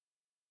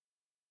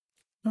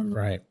All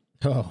right.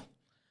 Oh,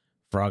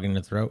 frog in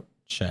the throat?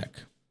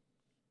 Check.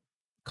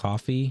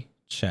 Coffee?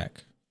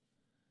 Check.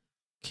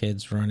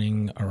 Kids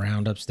running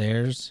around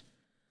upstairs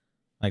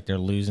like they're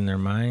losing their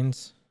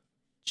minds?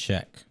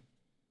 Check.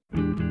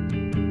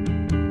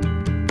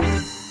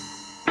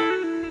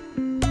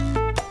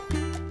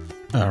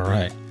 All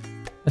right.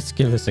 Let's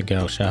give this a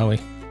go, shall we?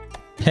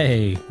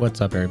 Hey,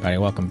 what's up, everybody?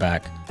 Welcome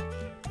back.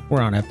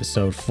 We're on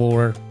episode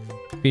 4,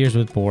 Beers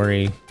with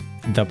Bori,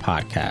 the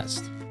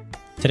podcast.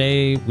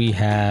 Today, we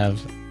have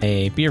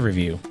a beer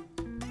review.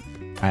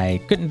 I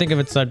couldn't think of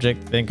a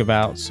subject to think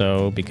about,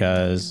 so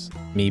because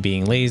me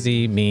being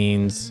lazy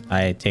means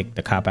I take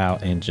the cop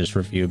out and just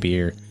review a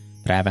beer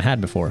that I haven't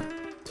had before.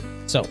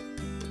 So,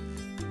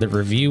 the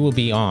review will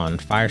be on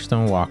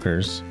Firestone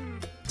Walker's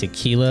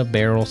Tequila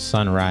Barrel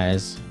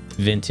Sunrise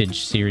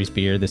Vintage Series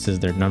beer. This is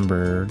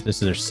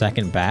their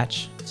second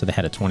batch. So they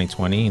had a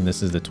 2020 and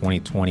this is the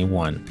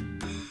 2021.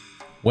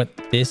 What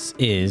this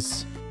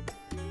is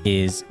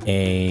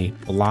a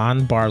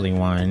blonde barley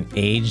wine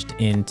aged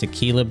in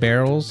tequila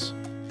barrels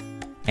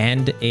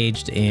and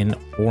aged in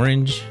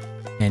orange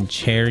and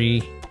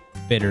cherry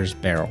bitters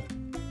barrel.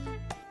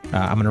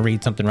 I'm going to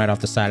read something right off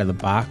the side of the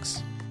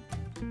box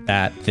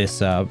that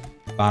this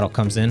bottle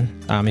comes in.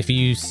 If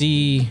you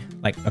see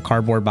like a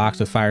cardboard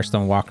box with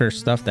Firestone Walker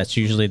stuff, that's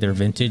usually their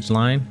vintage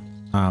line.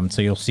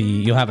 So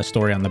you'll have a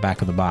story on the back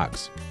of the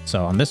box.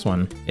 So on this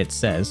one, it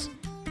says,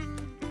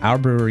 our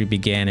brewery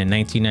began in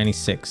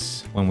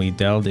 1996 when we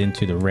delved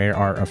into the rare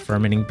art of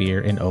fermenting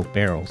beer in oak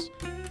barrels.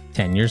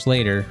 10 years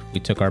later, we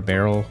took our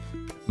barrel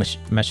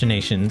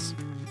machinations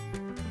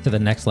to the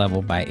next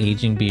level by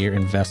aging beer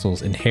in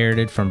vessels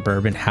inherited from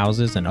bourbon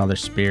houses and other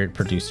spirit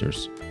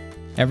producers.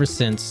 Ever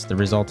since, the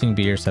resulting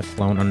beers have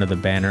flown under the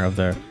banner of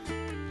the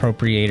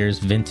Proprietor's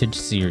Vintage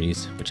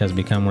Series, which has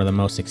become one of the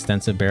most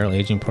extensive barrel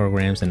aging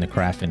programs in the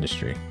craft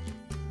industry.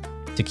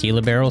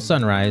 Tequila Barrel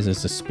Sunrise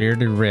is a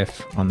spirited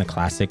riff on the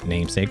classic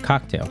namesake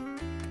cocktail.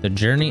 The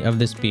journey of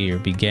this beer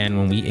began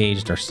when we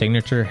aged our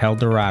signature El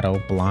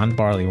Dorado blonde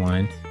barley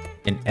wine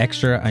in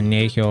extra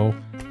añejo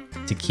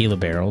tequila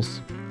barrels,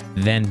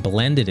 then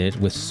blended it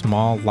with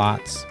small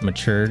lots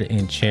matured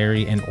in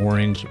cherry and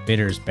orange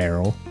bitters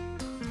barrel.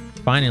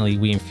 Finally,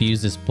 we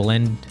infused this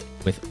blend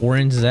with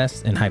orange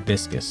zest and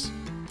hibiscus,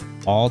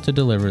 all to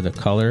deliver the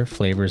color,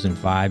 flavors, and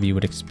vibe you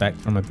would expect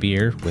from a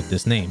beer with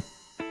this name.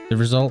 The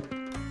result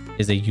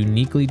is a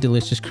uniquely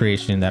delicious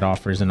creation that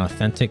offers an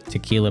authentic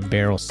tequila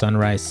barrel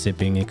sunrise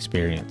sipping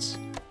experience.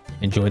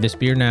 Enjoy this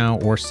beer now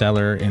or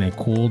cellar in a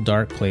cool,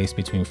 dark place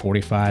between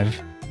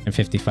 45 and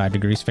 55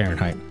 degrees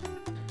Fahrenheit.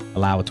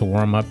 Allow it to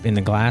warm up in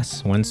the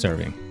glass when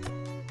serving.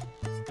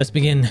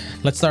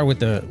 Let's start with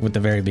the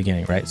very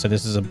beginning, right? So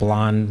this is a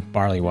blonde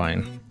barley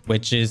wine,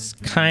 which is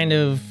kind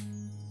of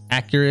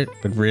accurate,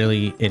 but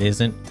really it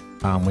isn't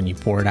when you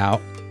pour it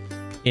out.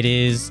 It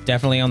is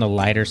definitely on the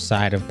lighter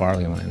side of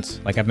barley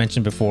wines. Like I've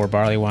mentioned before,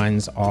 barley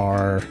wines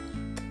are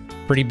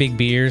pretty big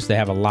beers. They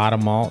have a lot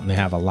of malt and they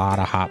have a lot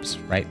of hops,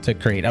 right? To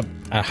create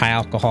a high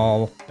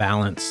alcohol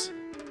balance,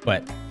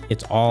 but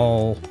it's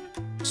all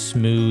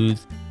smooth.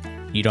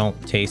 You're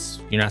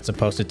not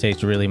supposed to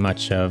taste really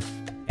much of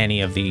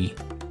any of the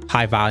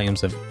high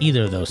volumes of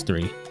either of those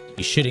three.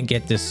 You shouldn't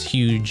get this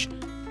huge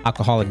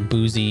alcoholic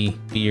boozy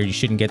beer. You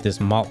shouldn't get this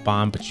malt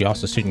bomb, but you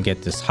also shouldn't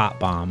get this hot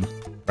bomb,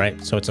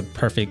 right? So it's a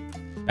perfect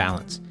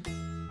balance.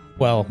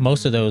 Well,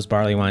 most of those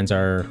barley wines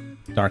are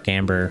dark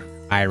amber,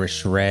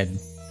 Irish red,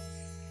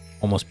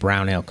 almost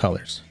brown ale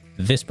colors.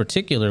 This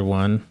particular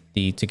one,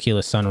 the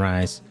Tequila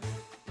Sunrise,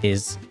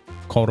 is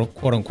quote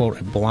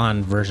unquote a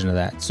blonde version of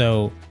that.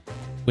 So,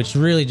 which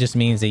really just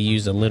means they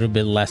use a little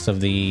bit less of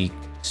the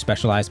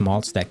specialized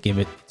malts that give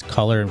it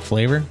color and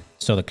flavor.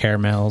 So the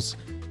caramels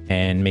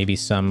and maybe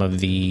some of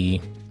the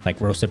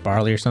like roasted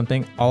barley or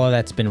something, all of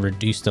that's been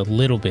reduced a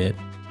little bit.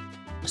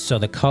 So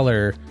the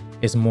color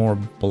is more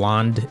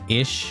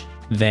blonde-ish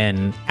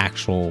than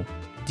actual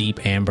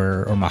deep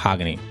amber or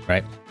mahogany,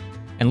 right?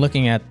 And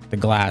looking at the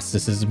glass,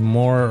 this is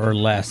more or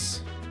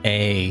less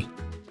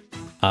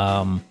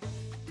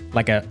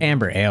like a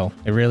amber ale.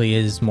 It really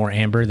is more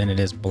amber than it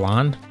is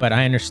blonde, but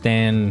I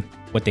understand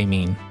what they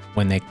mean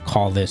when they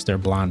call this their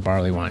blonde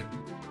barley wine.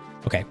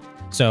 Okay,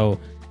 so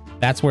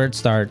that's where it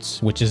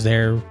starts, which is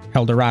their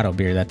El Dorado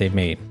beer that they've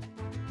made.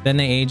 Then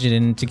they age it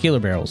in tequila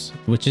barrels,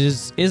 which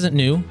isn't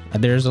new.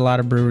 There's a lot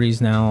of breweries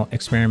now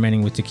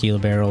experimenting with tequila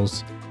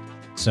barrels.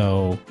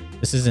 So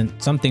this isn't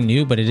something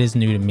new, but it is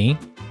new to me.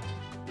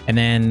 And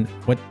then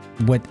what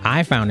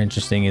I found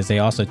interesting is they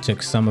also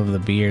took some of the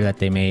beer that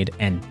they made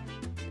and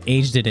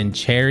aged it in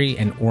cherry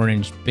and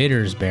orange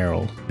bitters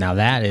barrel. Now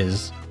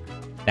that's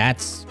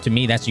to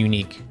me, that's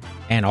unique.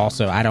 And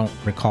also I don't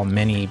recall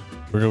many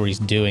breweries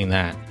doing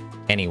that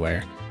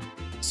anywhere.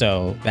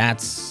 So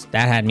that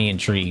had me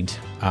intrigued.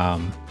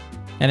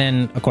 And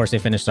then of course they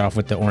finished off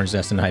with the orange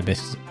zest and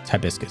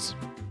hibiscus.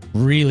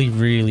 Really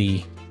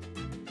unique.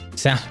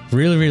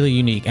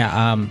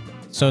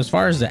 So as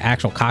far as the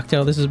actual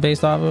cocktail this is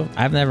based off of,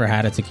 I've never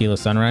had a Tequila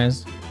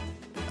Sunrise.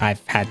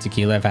 I've had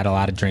tequila. I've had a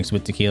lot of drinks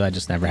with tequila. I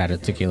just never had a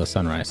Tequila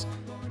Sunrise.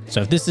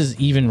 So if this is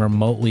even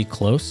remotely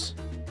close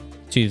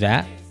to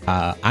that,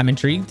 I'm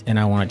intrigued and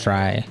I want to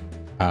try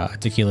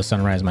Tequila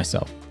Sunrise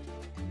myself.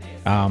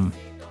 The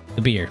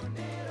beer.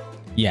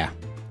 Yeah.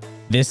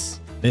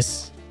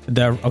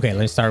 Okay,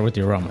 let's start with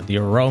the aroma. The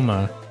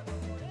aroma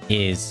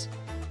is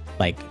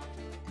like,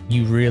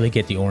 you really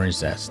get the orange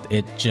zest.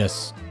 It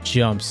just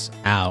jumps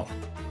out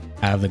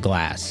of the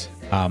glass.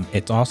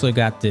 It's also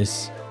got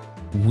this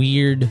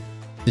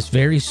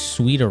very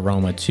sweet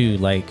aroma too.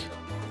 Like,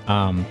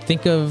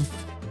 think of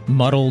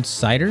muddled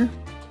cider,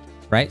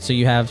 right? So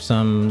you have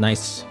some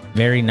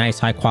very nice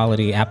high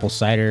quality apple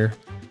cider,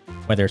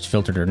 whether it's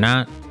filtered or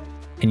not,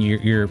 and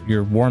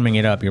you're warming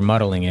it up, you're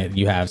muddling it.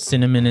 You have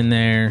cinnamon in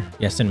there,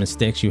 cinnamon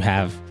sticks. You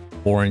have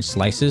orange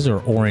slices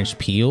or orange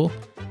peel,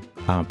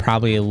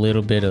 probably a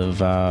little bit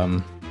of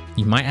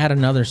you might add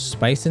another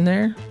spice in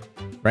there,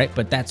 right?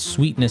 But that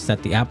sweetness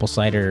that the apple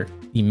cider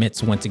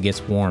emits once it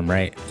gets warm,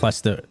 right?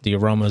 Plus the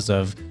aromas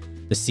of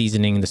the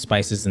seasoning, the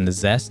spices, and the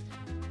zest.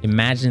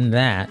 Imagine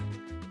that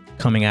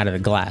coming out of the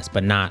glass,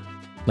 but not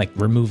like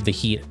remove the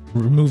heat,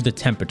 remove the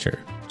temperature,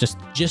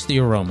 just the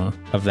aroma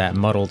of that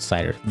muddled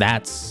cider.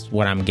 That's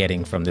what I'm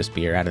getting from this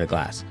beer out of the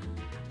glass.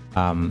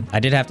 I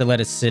did have to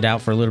let it sit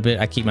out for a little bit.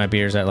 I keep my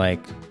beers at like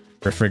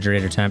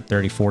refrigerator temp,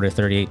 34 to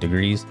 38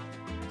 degrees.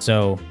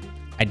 So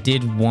I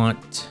did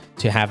want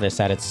to have this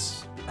at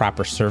its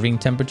proper serving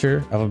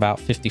temperature of about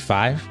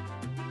 55.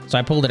 So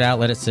I pulled it out,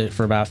 let it sit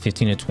for about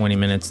 15 to 20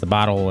 minutes. The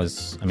bottle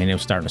was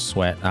starting to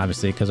sweat,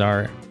 obviously, because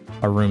our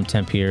room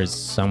temp here is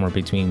somewhere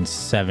between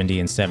 70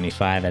 and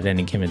 75 at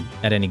any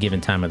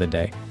given time of the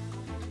day.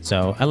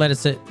 So I let it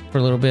sit for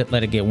a little bit,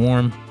 let it get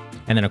warm.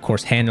 And then of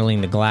course,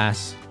 handling the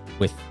glass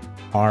with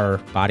our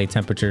body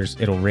temperatures,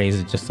 it'll raise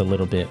it just a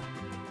little bit.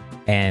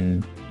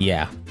 And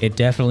yeah, it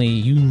definitely,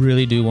 you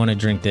really do want to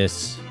drink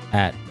this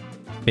at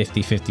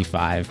 50,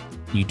 55.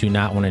 You do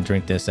not want to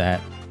drink this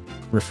at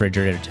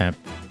refrigerator temp.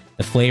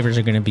 The flavors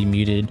are going to be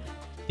muted.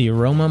 The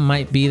aroma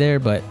might be there,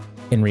 but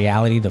in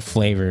reality, the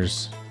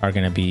flavors are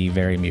going to be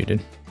very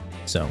muted.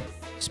 So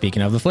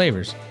speaking of the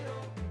flavors,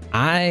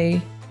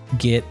 I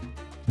get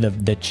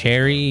the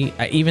cherry,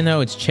 even though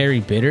it's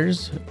cherry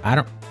bitters,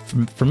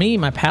 for me,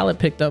 my palate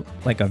picked up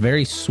like a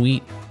very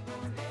sweet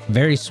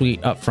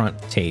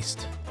upfront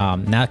taste.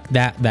 Now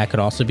that could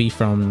also be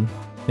from,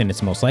 and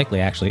it's most likely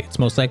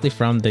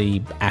from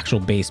the actual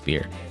base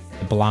beer,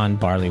 the blonde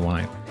barley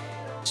wine.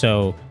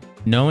 So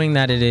knowing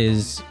that it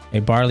is a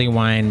barley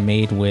wine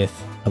made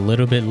with a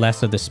little bit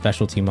less of the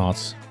specialty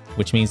malts,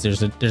 which means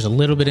there's a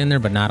little bit in there,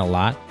 but not a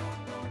lot.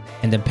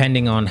 And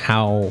depending on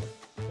how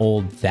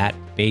old that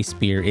base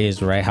beer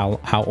is, right?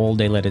 How old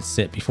they let it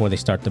sit before they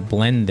start to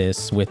blend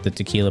this with the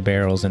tequila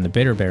barrels and the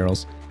bitter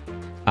barrels.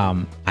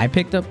 I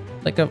picked up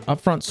like a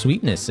upfront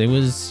sweetness. It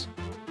was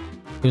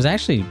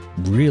actually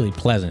really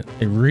pleasant.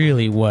 It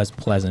really was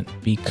pleasant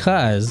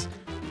because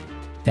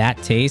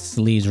that taste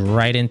leads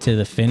right into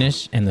the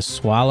finish and the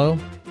swallow.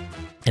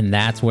 And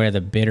that's where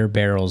the bitter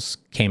barrels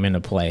came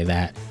into play.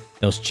 That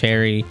those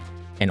cherry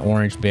and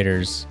orange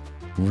bitters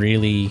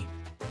really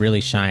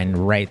shine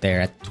right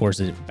there towards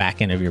the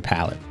back end of your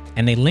palate.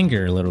 And they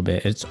linger a little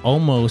bit. It's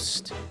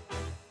almost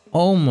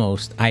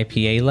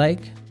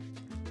IPA-like,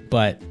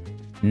 but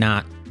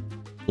not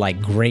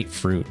like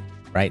grapefruit,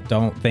 right?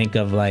 Don't think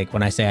of like,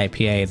 when I say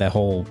IPA, the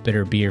whole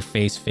bitter beer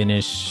face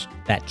finish,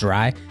 that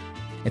dry.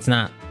 It's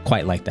not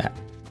quite like that.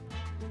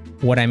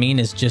 What I mean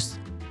is just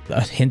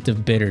a hint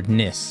of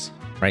bitterness,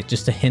 right?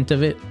 Just a hint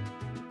of it.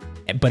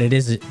 But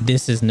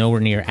this is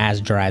nowhere near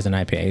as dry as an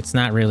IPA. It's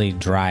not really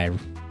dry.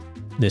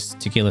 This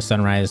Tequila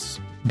Sunrise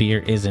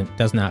beer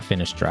does not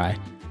finish dry.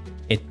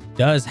 It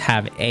does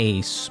have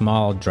a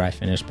small dry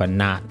finish, but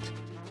not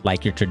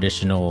like your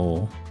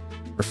traditional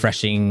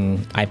refreshing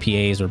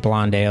IPAs or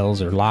blonde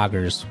ales or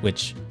lagers,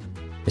 which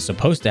is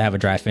supposed to have a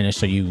dry finish,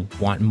 so you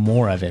want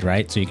more of it,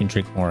 right? So you can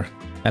drink more.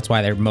 That's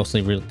why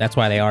that's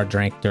why they are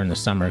drank during the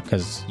summer,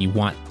 because you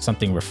want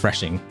something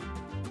refreshing.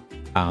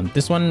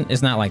 This one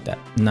is not like that,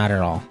 not at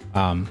all.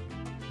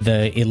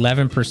 The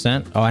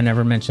 11%. Oh, I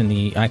never mentioned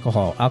the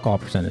alcohol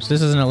percentage.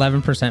 This is an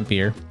 11%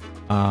 beer.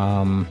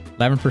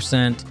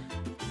 11%,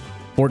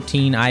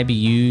 14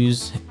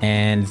 IBUs,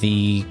 and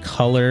the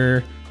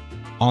color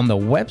on the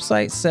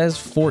website says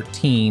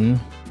 14,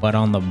 but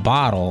on the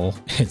bottle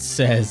it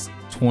says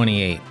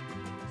 28.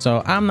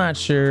 So I'm not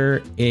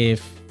sure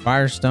if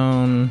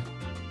Firestone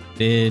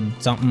did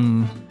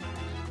something,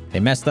 they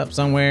messed up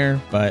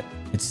somewhere, but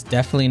it's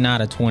definitely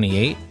not a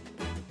 28.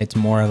 It's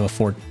more of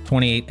a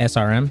 28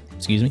 SRM,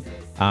 excuse me.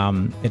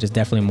 It is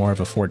definitely more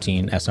of a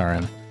 14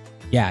 SRM.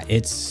 Yeah,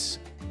 it's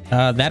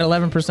that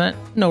 11%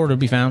 nowhere to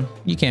be found.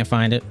 You can't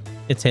find it.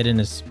 It's hidden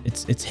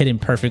it's hidden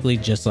perfectly,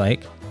 just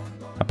like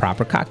a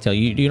proper cocktail.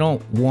 You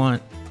don't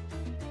want,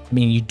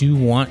 you do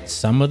want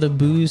some of the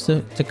booze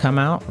to come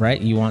out, right?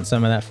 You want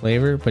some of that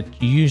flavor, but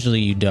usually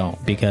you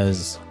don't,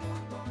 because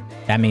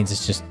that means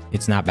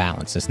it's not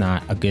balanced. It's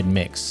not a good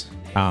mix.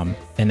 And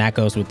that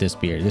goes with this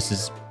beer. This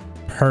is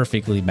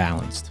perfectly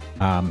balanced.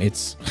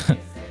 It's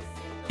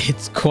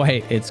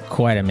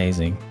quite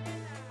amazing.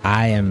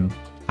 I'm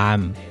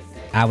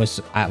I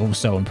was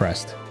so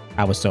impressed.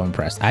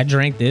 I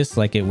drank this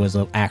like it was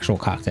an actual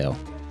cocktail.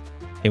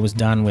 It was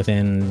done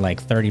within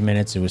like 30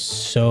 minutes. It was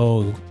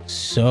so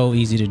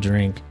easy to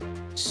drink.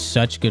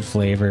 Such good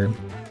flavor.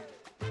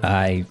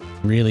 I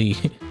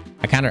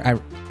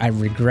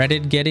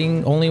regretted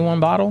getting only one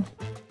bottle.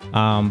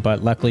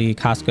 But luckily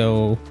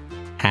Costco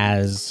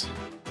has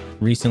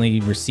recently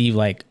received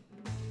like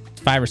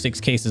 5 or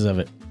 6 cases of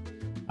it.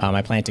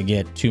 I plan to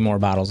get 2 more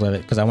bottles of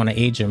it because I want to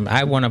age them.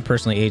 I want to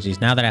personally age these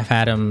now that I've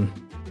had them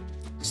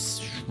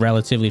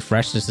relatively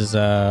fresh. This is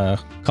a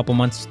couple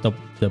months.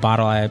 The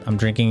bottle I'm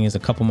drinking is a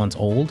couple months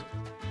old,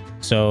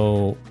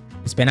 so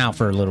it's been out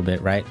for a little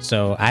bit, right?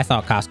 So I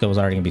thought Costco was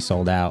already gonna be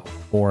sold out,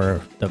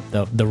 or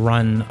the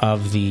run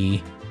of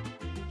the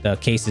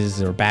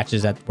cases or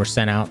batches that were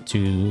sent out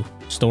to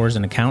stores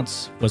and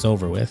accounts was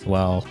over with.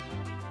 Well,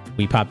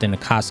 we popped into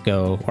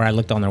Costco, or I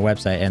looked on their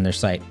website and their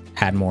site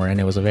had more, and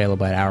it was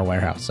available at our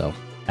warehouse. So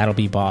that'll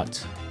be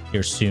bought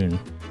here soon.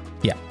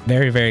 Yeah,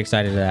 very, very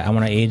excited to that. I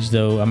want to age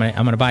though. I'm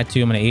gonna buy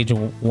 2. I'm gonna age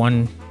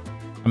one.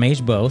 I'm gonna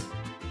age both.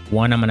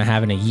 One I'm gonna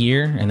have in a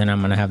year, and then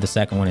I'm gonna have the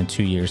second one in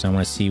 2 years. I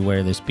want to see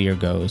where this beer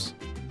goes,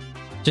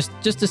 just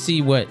to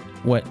see what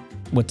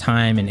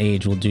time and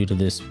age will do to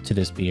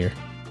this beer.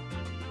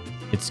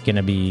 It's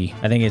gonna be.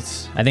 I think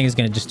it's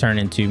gonna just turn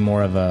into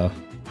more of a.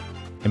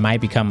 It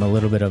might become a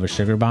little bit of a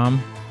sugar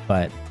bomb,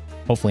 but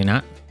hopefully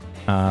not.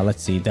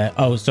 Let's see that.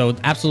 Oh, so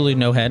absolutely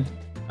no head.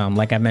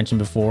 Like I mentioned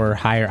before,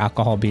 higher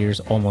alcohol beers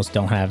almost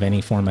don't have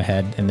any form of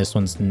head, and this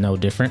one's no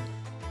different.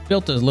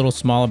 Built a little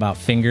small, about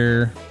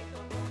finger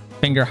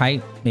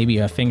height, maybe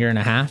a finger and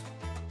a half,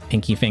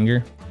 pinky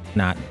finger,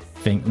 not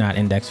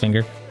index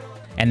finger,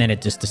 and then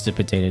it just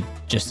dissipated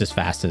just as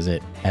fast as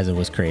it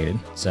was created.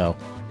 So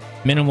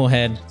minimal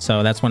head.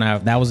 So that's when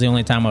that was the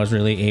only time I was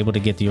really able to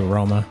get the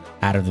aroma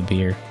out of the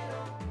beer.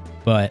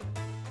 But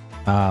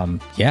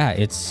yeah,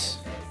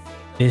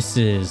 this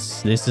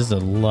is a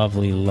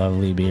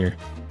lovely beer.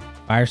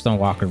 Firestone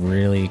Walker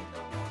really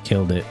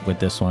killed it with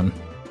this one.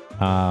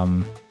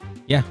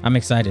 Yeah, I'm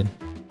excited.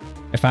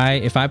 If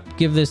I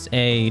give this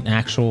an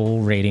actual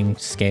rating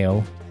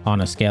scale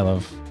on a scale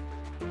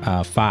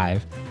of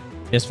 5,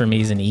 this for me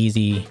is an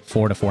easy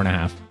 4 to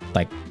 4.5.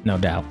 Like, no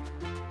doubt.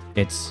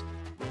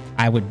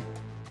 I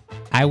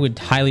would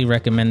highly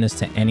recommend this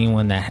to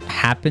anyone that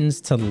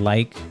happens to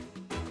like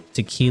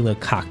tequila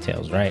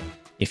cocktails, right?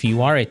 If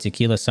you are a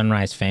Tequila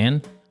Sunrise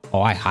fan,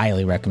 I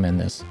highly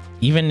recommend this.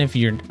 Even if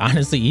you're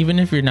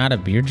not a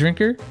beer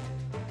drinker,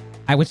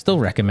 I would still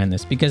recommend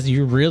this, because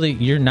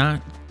you're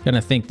not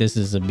gonna think this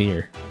is a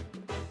beer.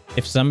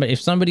 If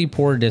somebody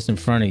poured this in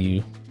front of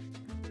you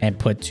and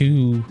put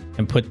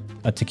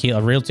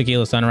a real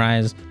Tequila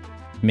Sunrise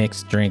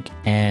mixed drink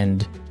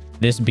and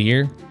this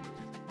beer,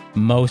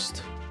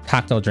 most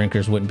cocktail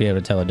drinkers wouldn't be able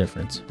to tell a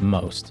difference.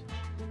 Most.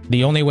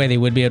 The only way they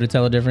would be able to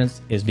tell a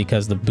difference is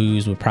because the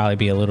booze would probably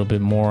be a little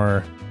bit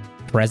more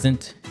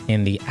present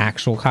in the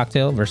actual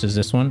cocktail versus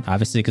this one,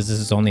 obviously, because this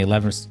is only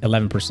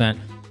 11%,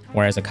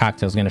 whereas a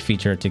cocktail is going to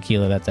feature a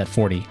tequila that's at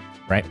 40,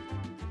 right?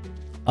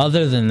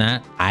 Other than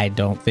that, I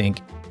don't think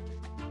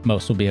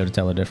most will be able to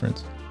tell a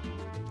difference.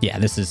 Yeah,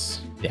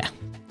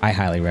 I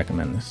highly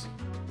recommend this.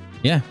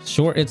 Yeah,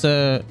 short.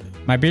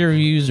 My beer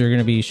reviews are going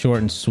to be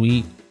short and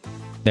sweet.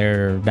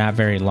 They're not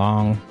very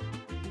long.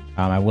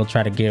 I will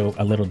try to go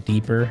a little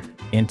deeper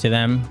into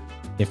them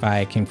if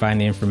I can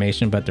find the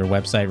information, but their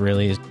website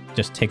really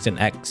just takes an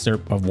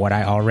excerpt of what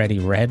I already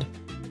read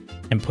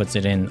and puts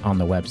it in on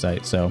the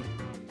website. So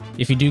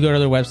if you do go to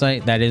their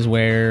website, that is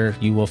where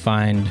you will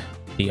find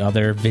the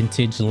other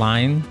vintage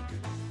line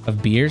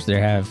of beers.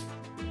 They have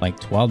like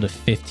 12 to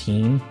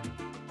 15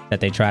 that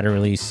they try to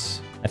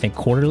release, I think,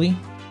 quarterly.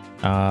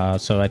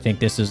 So I think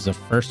this is the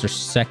first or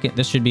second.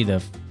 This should be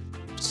the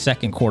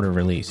second quarter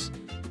release.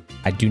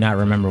 I do not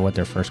remember what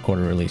their first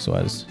quarter release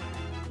was.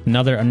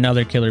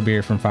 Another killer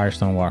beer from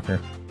Firestone Walker.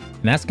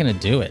 And that's going to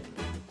do it.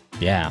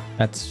 Yeah,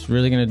 that's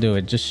really going to do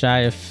it. Just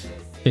shy of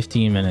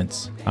 15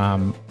 minutes.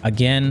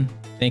 Again,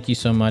 thank you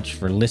so much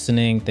for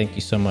listening. Thank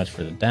you so much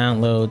for the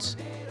downloads,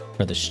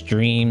 for the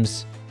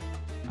streams.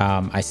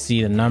 I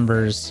see the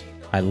numbers.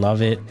 I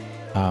love it.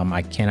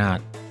 I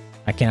cannot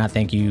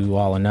thank you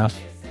all enough.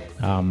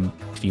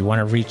 If you want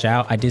to reach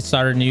out, I did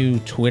start a new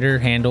Twitter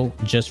handle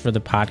just for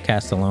the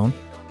podcast alone.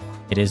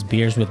 It is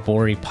Beers with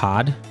Bori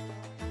Pod.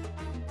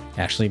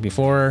 Actually,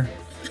 before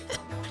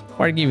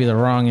I give you the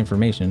wrong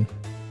information,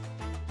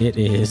 it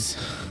is,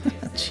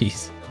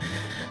 jeez.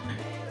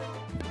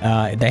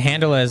 The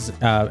handle is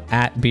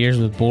at Beers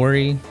with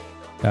Bori,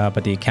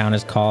 but the account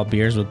is called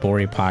Beers with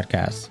Bori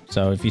Podcast.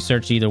 So if you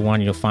search either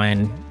one, you'll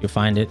find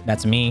it.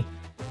 That's me.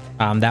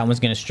 That one's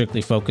going to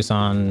strictly focus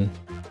on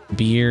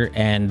beer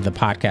and the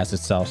podcast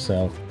itself.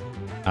 So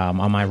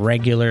on my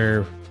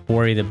regular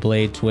Bori the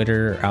Blade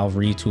Twitter, I'll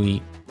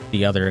retweet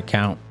the other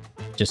account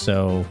just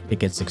so it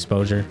gets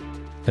exposure,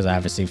 because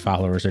obviously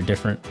followers are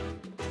different.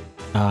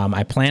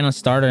 I plan on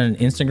starting an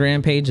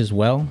Instagram page as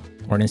well,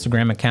 or an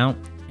Instagram account,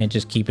 and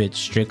just keep it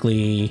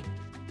strictly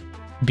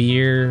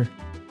beer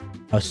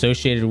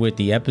associated with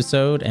the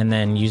episode and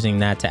then using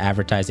that to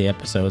advertise the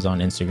episodes on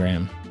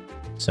Instagram.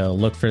 So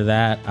look for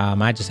that.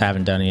 I just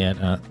haven't done it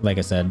yet. Like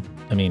I said,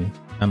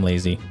 I'm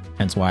lazy,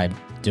 hence why I'm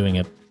doing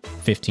a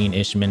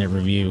 15-ish minute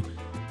review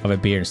of a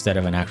beer instead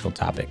of an actual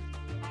topic.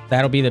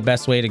 That'll be the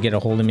best way to get a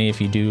hold of me if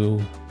you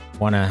do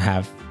want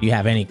to you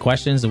have any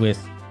questions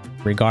with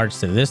regards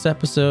to this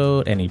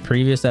episode, any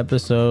previous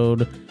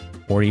episode,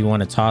 or you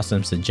want to toss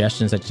some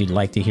suggestions that you'd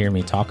like to hear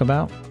me talk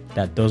about.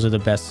 Those are the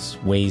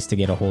best ways to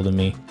get a hold of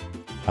me.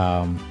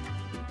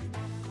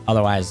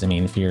 Otherwise,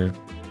 if you're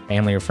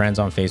family or friends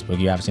on Facebook,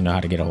 you obviously know how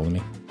to get a hold of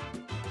me.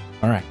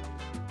 All right.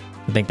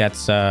 I think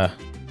that's a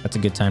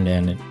good time to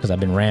end it because I've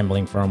been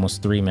rambling for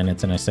almost 3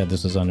 minutes and I said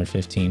this was under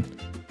 15.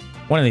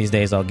 One of these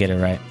days I'll get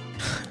it right.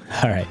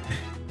 All right.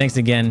 Thanks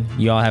again.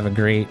 You all have a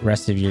great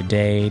rest of your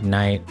day,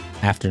 night,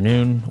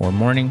 afternoon, or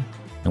morning,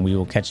 and we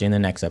will catch you in the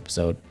next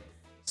episode.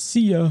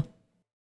 See ya.